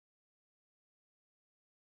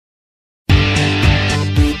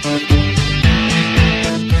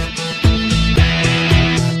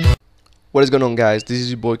What is going on, guys? This is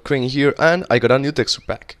your boy Crane here, and I got a new texture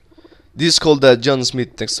pack. This is called the John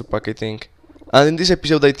Smith texture pack, I think. And in this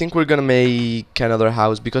episode I think we're gonna make another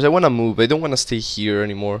house because I wanna move. I don't wanna stay here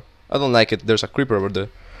anymore. I don't like it. There's a creeper over there.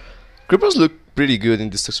 Creepers look pretty good in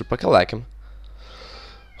this texture pack. I like them.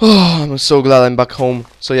 Oh, I'm so glad I'm back home.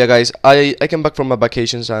 So yeah, guys, I came back from my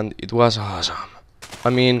vacations and it was awesome.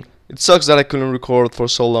 I mean, it sucks that I couldn't record for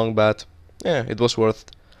so long, but yeah, it was worth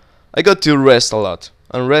it. I got to rest a lot,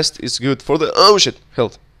 and rest is good for the oh shit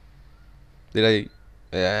health. Did I?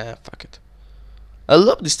 Yeah, fuck it. I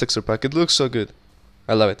love this texture pack. It looks so good.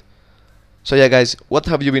 I love it. So yeah, guys, what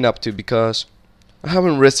have you been up to? Because I have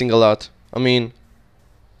been resting a lot. I mean,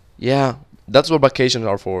 yeah, that's what vacations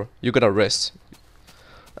are for. You gotta rest.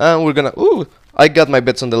 And we're gonna. Ooh, I got my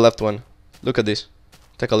bets on the left one. Look at this.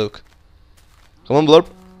 Take a look. Come on, Blurp.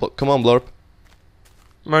 Come on, Blurp.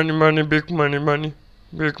 Money, money, big money, money.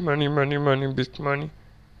 Big money, money, money, big money.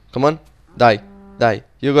 Come on. Die. Die.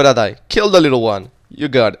 You gotta die. Kill the little one. You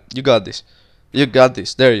got it. You got this. You got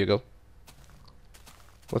this. There you go.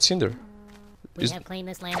 What's in there? We have claimed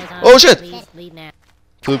this land as ours. Oh shit! Please leave now.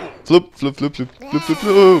 Floop, floop, floop, floop, floop, floop,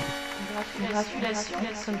 floop,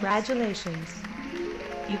 floop. Congratulations.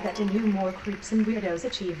 You got a new More Creeps and Weirdos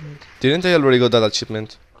achievement. Didn't I already got that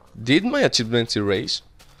achievement? Did my achievement erase?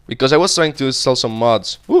 Because I was trying to sell some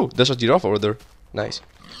mods. Ooh, there's a giraffe over there. Nice.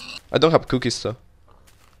 I don't have cookies though.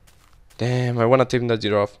 Damn, I wanna tame that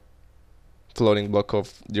giraffe. Floating block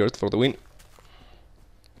of dirt for the win.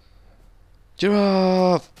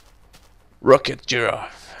 Giraffe! Rocket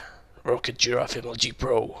giraffe. Rocket giraffe MLG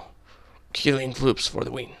Pro. Killing floops for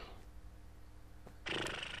the win.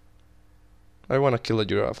 I wanna kill a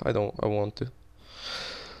giraffe. I want to.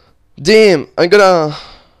 Damn, I'm gonna.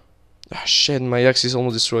 Ah, shit, my axe is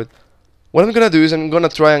almost destroyed. What I'm gonna do is I'm gonna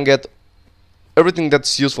try and get everything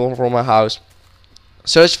that's useful for my house.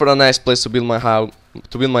 Search for a nice place to build my house,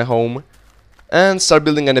 home, and start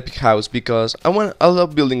building an epic house because I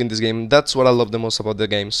love building in this game. That's what I love the most about the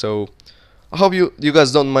game. So I hope you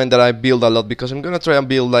guys don't mind that I build a lot because I'm gonna try and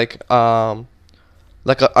build like a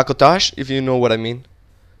cottage, if you know what I mean.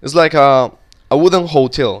 It's like a wooden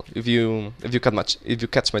hotel, if you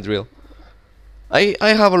catch my drill. I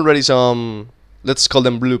have already some, let's call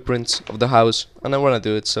them blueprints of the house, and I wanna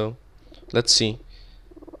do it. So let's see.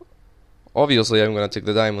 Obviously, I'm gonna take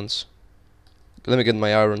the diamonds. Let me get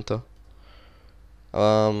my iron though.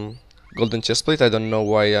 Golden chestplate. I don't know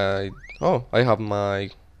why I have my.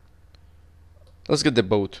 Let's get the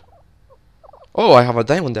boat. Oh, I have a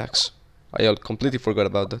diamond axe. I completely forgot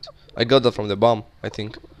about that. I got that from the bomb, I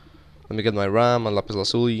think. Let me get my ram and lapis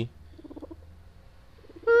lazuli.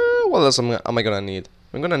 What else am I gonna need?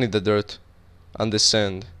 I'm gonna need the dirt and the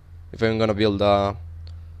sand if I'm gonna build a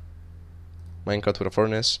Minecraft with a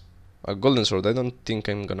furnace. A golden sword. I don't think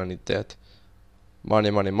I'm gonna need that. Money,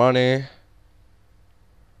 money, money.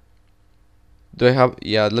 Do I have?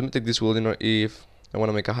 Yeah, let me take this wood in if I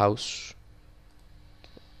wanna make a house.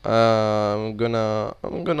 I'm gonna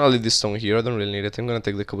leave this stone here. I don't really need it. I'm gonna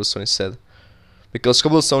take the cobblestone instead because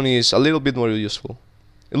cobblestone is a little bit more useful.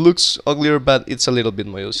 It looks uglier, but it's a little bit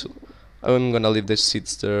more useful. I'm gonna leave the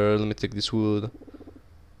seeds there. Let me take this wood.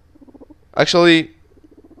 Actually,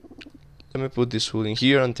 let me put this wool in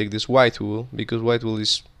here and take this white wool because white wool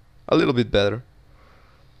is a little bit better.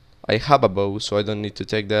 I have a bow, so I don't need to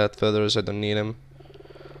take that. Feathers, I don't need them.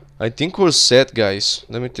 I think we're set, guys.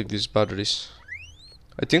 Let me take these batteries.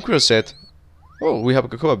 I think we're set. Oh, we have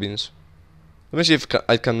cocoa beans. Let me see if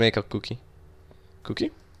I can make a cookie.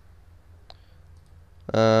 Cookie?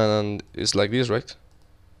 And it's like this, right?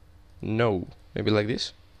 No. Maybe like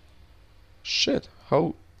this? Shit,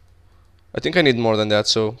 how? I think I need more than that,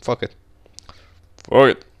 so fuck it. Fuck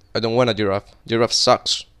it. I don't want a giraffe. Giraffe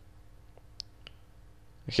sucks.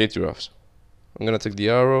 I hate giraffes. I'm gonna take the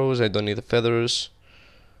arrows. I don't need the feathers.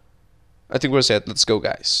 I think we're set. Let's go,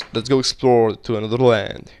 guys. Let's go explore to another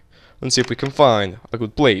land and see if we can find a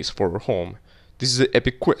good place for our home. This is the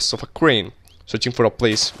epic quest of a crane searching for a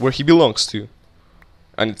place where he belongs to.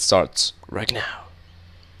 And it starts right now.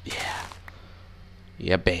 Yeah.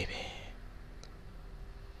 Yeah, baby.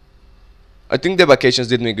 I think the vacations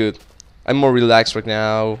did me good. I'm more relaxed right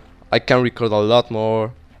now. I can record a lot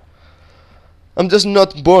more. I'm just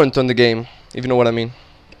not burnt on the game, if you know what I mean.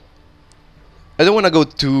 I don't want to go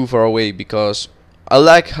too far away because I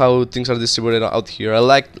like how things are distributed out here. I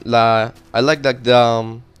like that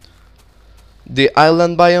the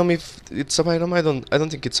island biome, if it's a biome. I don't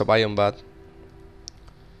think it's a biome, but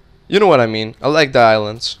you know what I mean. I like the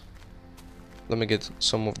islands. Let me get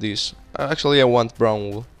some of these. Actually, I want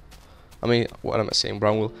brown wool. I mean, what am I saying?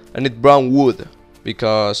 Brown wool. I need brown wood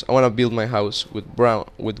because I want to build my house with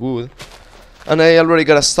wood. And I already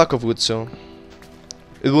got a stack of wood, so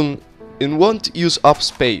it won't use up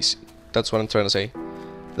space. That's what I'm trying to say.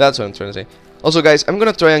 That's what I'm trying to say. Also, guys, I'm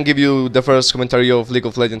gonna try and give you the first commentary of League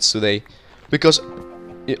of Legends today, because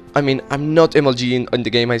I mean, I'm not MLG in the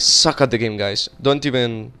game. I suck at the game, guys. Don't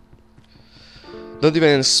even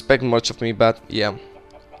expect much of me. But yeah, I'm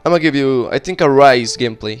gonna give you, I think, a Rise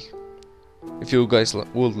gameplay, if you guys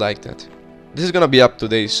would like that. This is gonna be up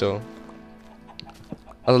today, so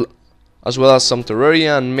as well as some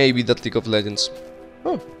Terraria and maybe that League of Legends.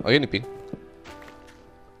 Oh, a guinea pig.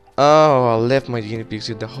 Oh, I left my guinea pigs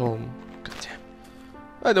at the home. God damn.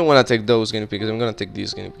 I don't wanna take those guinea pigs. I'm gonna take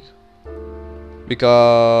these guinea pigs.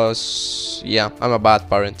 Because yeah, I'm a bad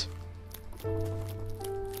parent.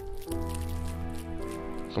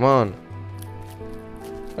 Come on.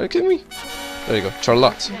 Are you kidding me? There you go,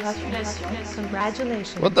 Charlotte.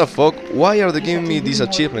 Congratulations. What the fuck? Why are they giving me these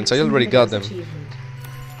achievements? I already got them. Achievement.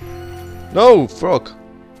 No, frog.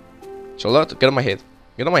 Charlotte, get on my head.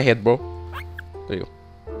 Get on my head, bro. There you go.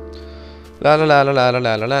 La la la la la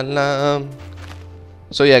la la la la.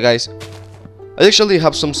 So yeah, guys, I actually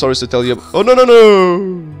have some stories to tell you. Oh no no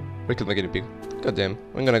no! I killed my guinea pig. God damn.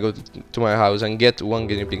 I'm gonna go to my house and get one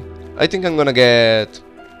guinea pig. I think I'm gonna get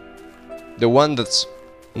the one that's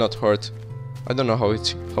not hurt. I don't know how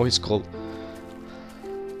it's called.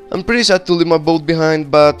 I'm pretty sad to leave my boat behind,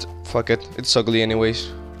 but fuck it, it's ugly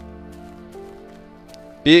anyways.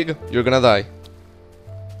 Pig, you're gonna die.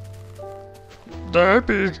 Die,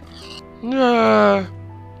 pig. Yeah.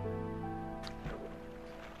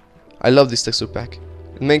 I love this texture pack.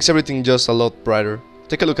 It makes everything just a lot brighter.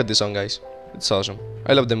 Take a look at this one, guys. It's awesome.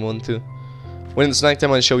 I love the moon too. When it's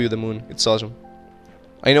nighttime, I'll show you the moon. It's awesome.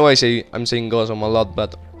 I know I'm saying awesome a lot,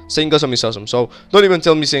 but saying awesome is awesome. So don't even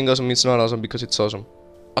tell me saying awesome it's not awesome, because it's awesome.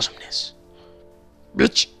 Awesomeness.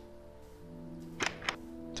 Bitch.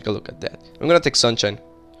 Take a look at that. I'm gonna take sunshine.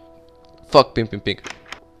 Fuck Pimpin' Pig.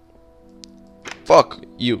 Fuck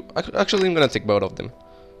you. Actually, I'm gonna take both of them.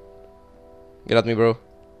 Get at me, bro.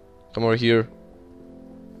 Come over here.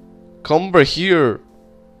 Come over here.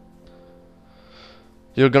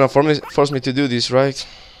 You're gonna force me to do this, right?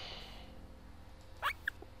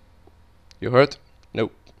 You hurt?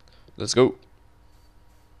 Nope. Let's go.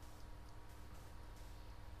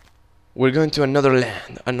 We're going to another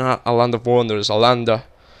land. A land of wonders. A land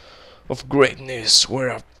of greatness, where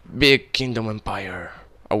a big kingdom empire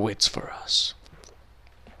awaits for us.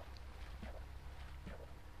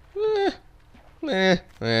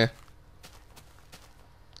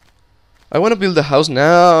 I want to build a house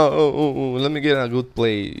now. Let me get a good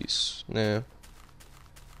place. Nah.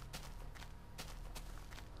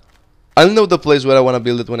 I'll know the place where I want to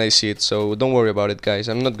build it when I see it, so don't worry about it, guys.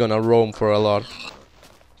 I'm not gonna roam for a lot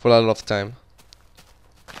of time.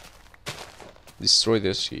 Destroy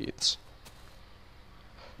the sheets.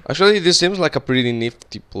 Actually, this seems like a pretty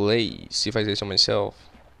nifty place, if I say so myself.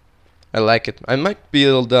 I like it. I might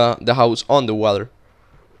build the house on the water.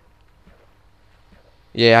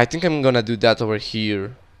 Yeah, I think I'm gonna do that over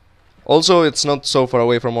here. Also, it's not so far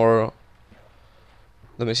away from our...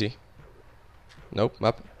 Let me see. Nope,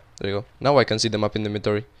 map. There you go. Now I can see the map in the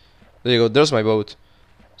inventory. There you go, there's my boat.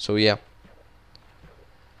 So yeah.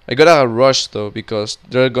 I gotta rush though, because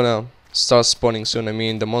they're gonna start spawning soon. I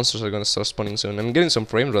mean, the monsters are gonna start spawning soon. I'm getting some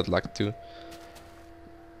frame rate lag too.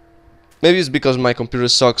 Maybe it's because my computer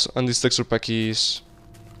sucks and this texture pack is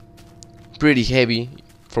pretty heavy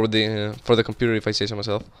for the computer, if I say so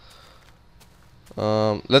myself.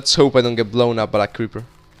 Let's hope I don't get blown up by a creeper.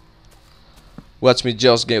 Watch me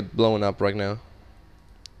just get blown up right now.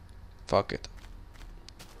 Fuck it.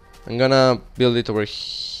 I'm gonna build it over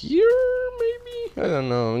here, maybe? I don't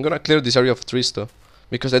know. I'm gonna clear this area of trees though,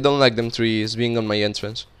 because I don't like them trees being on my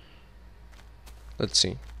entrance. Let's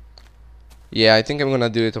see. Yeah, I think I'm gonna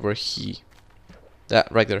do it over here.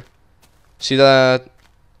 That right there. See that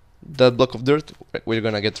block of dirt? We're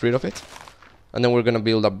gonna get rid of it, and then we're gonna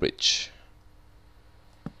build a bridge.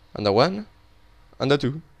 And the one, and the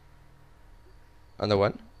two, and the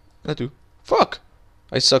one, and the two. Fuck!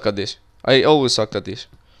 I suck at this. I always suck at this.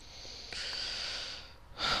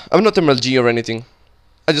 I'm not MLG or anything.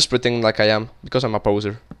 I just pretend like I am, because I'm a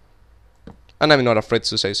poser. And I'm not afraid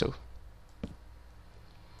to say so.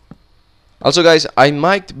 Also, guys, I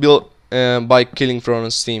might build buy Killing Floor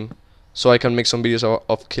on Steam, so I can make some videos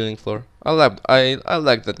of Killing Floor. I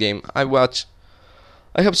like that game. I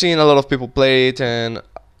have seen a lot of people play it, and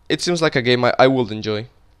it seems like a game I would enjoy.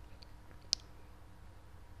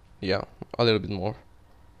 Yeah, a little bit more.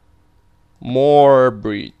 More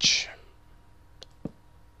breach.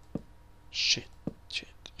 Shit.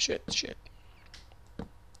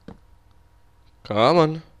 Come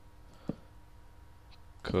on.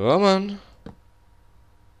 Come on.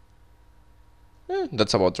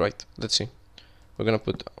 That's about right. Let's see. We're gonna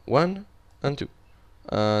put 1 and 2.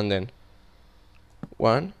 And then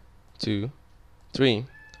 1, 2, 3,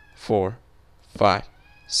 4, 5,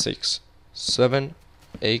 6, 7,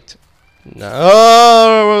 8, 9.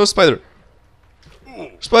 Oh, spider!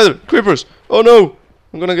 Spider! Creepers! Oh no!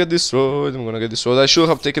 I'm gonna get destroyed. I'm gonna get destroyed. I should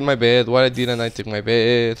have taken my bed. Why didn't I take my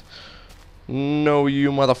bed? No,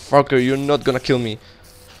 you motherfucker. You're not gonna kill me.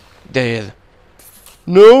 Dead.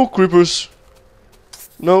 No, creepers.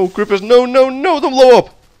 No, creepers. No, no, no. Don't blow up.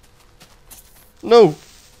 No.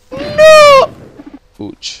 No!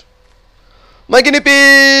 Ouch. My guinea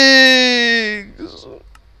pigs!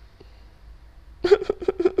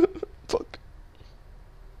 Fuck.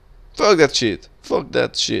 Fuck that shit. Fuck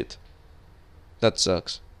that shit. That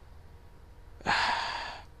sucks.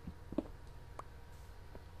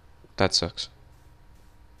 That sucks.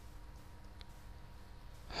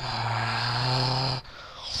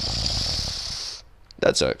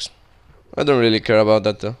 That sucks. I don't really care about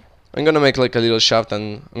that though. I'm gonna make like a little shaft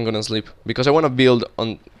and I'm gonna sleep because I wanna build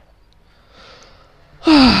on.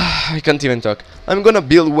 I can't even talk. I'm gonna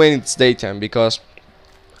build when it's daytime because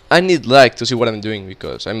I need light to see what I'm doing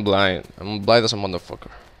because I'm blind. I'm blind as a motherfucker.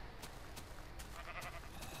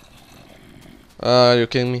 You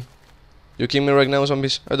kidding me? You kidding me right now,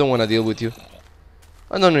 zombies? I don't wanna deal with you.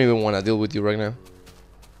 I don't even wanna deal with you right now.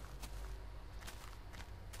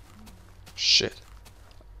 Shit.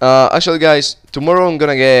 Actually guys, tomorrow I'm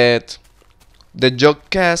gonna get the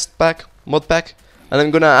Jogcast pack, mod pack, and I'm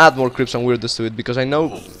gonna add more creeps and weirdos to it because I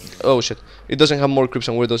know, oh shit, it doesn't have more creeps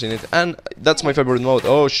and weirdos in it, and that's my favorite mode.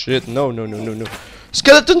 Oh shit, no, no, no, no, no.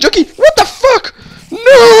 Skeleton jockey, what the fuck?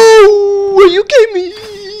 No, are you kidding me?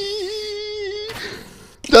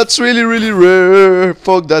 That's really, really rare.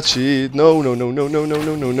 Fuck that shit. No, no, no, no, no, no,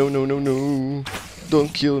 no, no, no, no, no, no.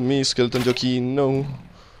 Don't kill me, skeleton jockey. No,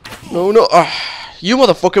 no, no. Ah. You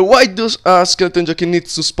motherfucker, why does a skeleton jockey need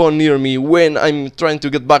to spawn near me when I'm trying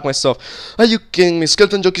to get back my stuff? Are you kidding me?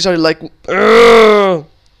 Skeleton jockeys are like... Are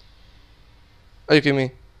you kidding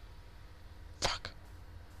me? Fuck.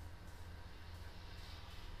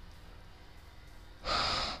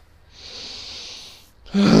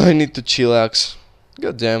 I need to chillax.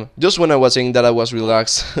 God damn. Just when I was saying that I was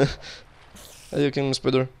relaxed. Are you kidding me,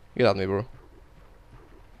 Spider? Get at me, bro.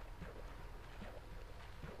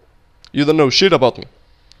 You don't know shit about me.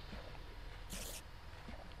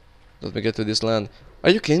 Let me get to this land. Are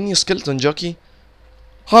you kidding me, skeleton jockey?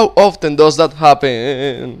 How often does that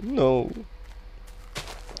happen? No.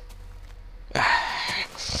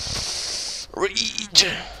 Rage.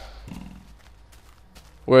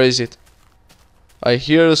 Where is it? I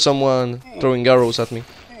hear someone throwing arrows at me.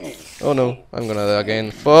 Oh no, I'm gonna die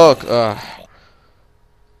again. Fuck.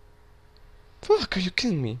 Fuck, are you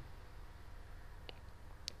kidding me?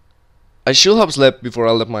 I should have slept before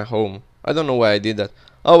I left my home. I don't know why I did that.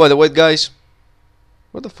 Oh, by the way, guys.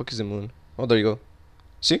 What the fuck is the moon? Oh, there you go.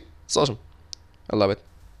 See? It's awesome. I love it.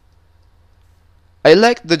 I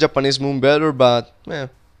like the Japanese moon better, but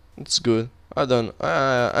it's good.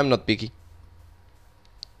 I'm not picky.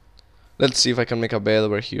 Let's see if I can make a bed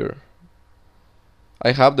over here.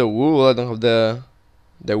 I have the wool, I don't have the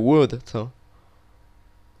wood, so.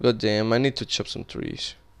 God damn, I need to chop some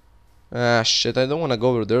trees. Ah shit, I don't wanna go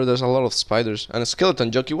over there, there's a lot of spiders. And a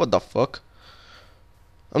skeleton jockey, what the fuck?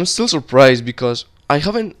 I'm still surprised because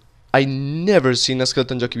I never seen a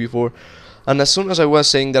skeleton jockey before. And as soon as I was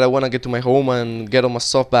saying that I wanna get to my home and get all my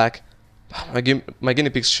stuff back, my guinea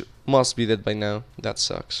pigs must be dead by now. That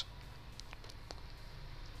sucks.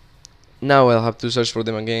 Now I'll have to search for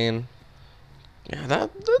them again. Yeah,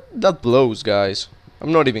 that blows, guys.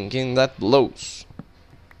 I'm not even kidding, that blows.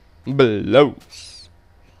 Blows.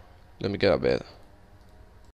 Let me get a bed.